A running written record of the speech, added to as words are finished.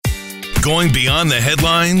Going beyond the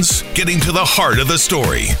headlines, getting to the heart of the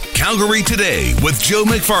story. Calgary Today with Joe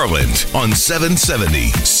McFarland on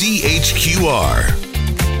 770 CHQR.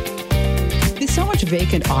 With so much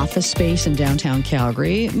vacant office space in downtown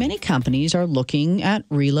Calgary, many companies are looking at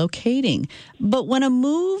relocating. But when a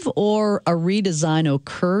move or a redesign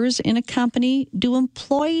occurs in a company, do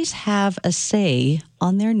employees have a say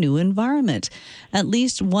on their new environment? At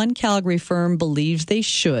least one Calgary firm believes they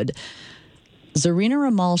should. Zarina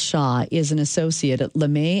Ramal Shah is an associate at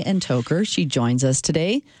LeMay & Toker. She joins us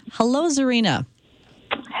today. Hello, Zarina.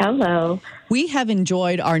 Hello. We have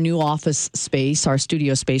enjoyed our new office space, our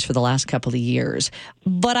studio space, for the last couple of years.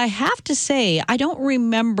 But I have to say, I don't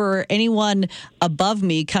remember anyone above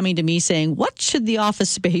me coming to me saying, what should the office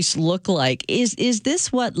space look like? Is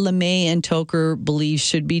this what LeMay & Toker believes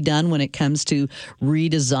should be done when it comes to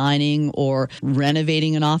redesigning or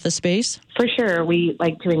renovating an office space? For sure. We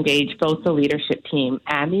like to engage both the leadership team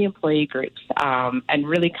and the employee groups and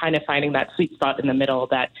really kind of finding that sweet spot in the middle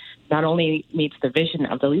that not only meets the vision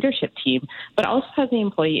of the leadership team, but also has the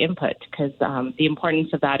employee input, because the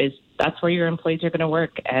importance of that is that's where your employees are going to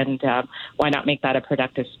work, and why not make that a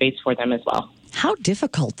productive space for them as well. How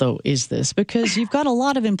difficult, though, is this? Because you've got a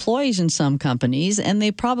lot of employees in some companies, and they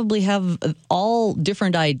probably have all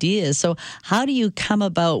different ideas. So how do you come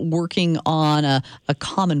about working on a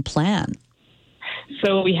common plan?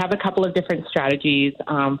 So we have a couple of different strategies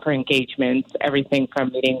for engagements, everything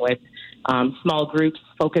from meeting with small groups,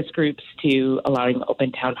 focus groups, to allowing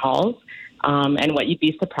open town halls. And what you'd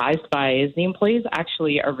be surprised by is the employees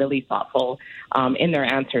actually are really thoughtful in their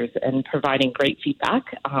answers and providing great feedback.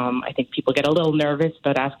 I think people get a little nervous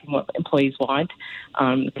about asking what employees want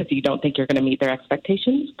because you don't think you're going to meet their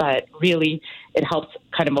expectations. But really, it helps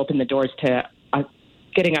kind of open the doors to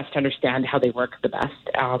getting us to understand how they work the best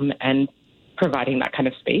and providing that kind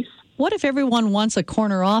of space. What if everyone wants a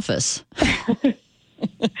corner office?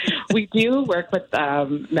 We do work with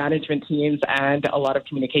management teams and a lot of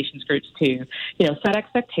communications groups to, set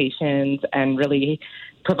expectations and really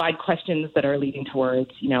provide questions that are leading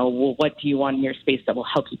towards, well, what do you want in your space that will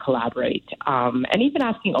help you collaborate? And even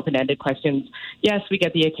asking open-ended questions. Yes, we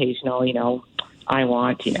get the occasional, I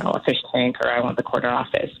want, a fish tank, or I want the corner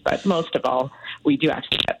office. But most of all, we do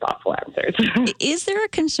actually get thoughtful answers. Is there a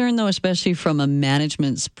concern, though, especially from a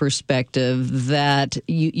management's perspective, that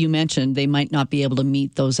you mentioned they might not be able to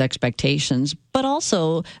meet those expectations, but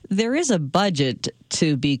also there is a budget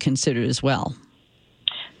to be considered as well?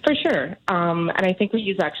 For sure. And I think we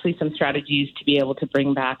use actually some strategies to be able to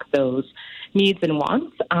bring back those needs and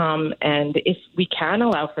wants. And if we can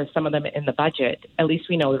allow for some of them in the budget, at least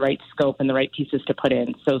we know the right scope and the right pieces to put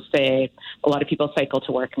in. So say a lot of people cycle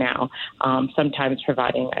to work now. Sometimes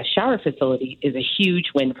providing a shower facility is a huge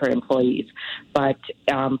win for employees, but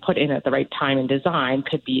put in at the right time and design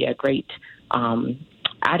could be a great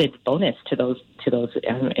added bonus to those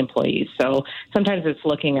employees. So sometimes it's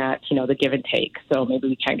looking at, the give and take. So maybe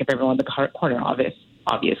we can't give everyone the corner office,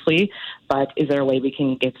 obviously, but is there a way we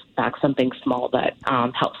can give back something small that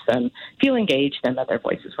helps them feel engaged and that their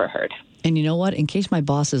voices were heard? And you know what? In case my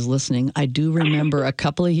boss is listening, I do remember a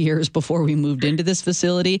couple of years before we moved into this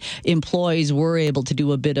facility, employees were able to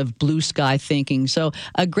do a bit of blue sky thinking. So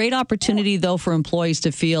a great opportunity, though, for employees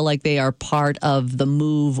to feel like they are part of the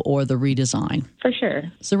move or the redesign. For sure.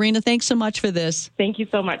 Zarina, thanks so much for this. Thank you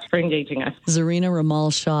so much for engaging us. Zarina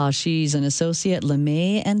Ramal Shah, she's an associate at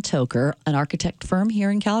LeMay & Toker, an architect firm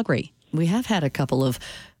here in Calgary. We have had a couple of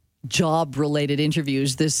job-related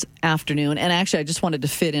interviews this afternoon. And actually, I just wanted to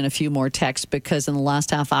fit in a few more texts because in the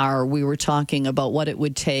last half hour, we were talking about what it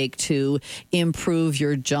would take to improve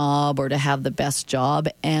your job or to have the best job.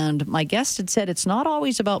 And my guest had said it's not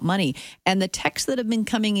always about money. And the texts that have been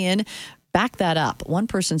coming in back that up. One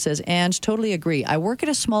person says, Ange, totally agree. I work at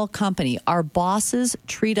a small company. Our bosses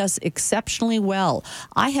treat us exceptionally well.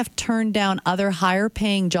 I have turned down other higher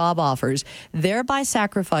paying job offers, thereby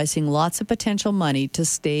sacrificing lots of potential money to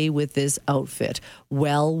stay with this outfit.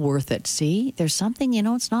 Well worth it. See, there's something,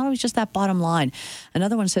 it's not always just that bottom line.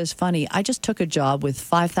 Another one says, funny, I just took a job with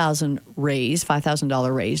 $5,000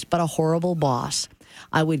 raise, but a horrible boss.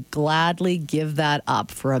 I would gladly give that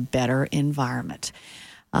up for a better environment.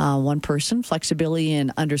 One person, flexibility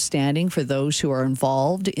and understanding for those who are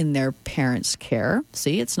involved in their parents' care.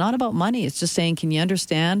 See, it's not about money. It's just saying, can you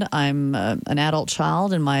understand I'm an adult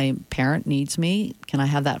child and my parent needs me? Can I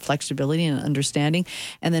have that flexibility and understanding?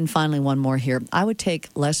 And then finally, one more here. I would take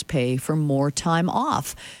less pay for more time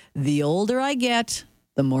off. The older I get,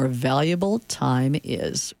 the more valuable time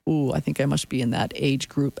is. Ooh, I think I must be in that age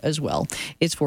group as well. It's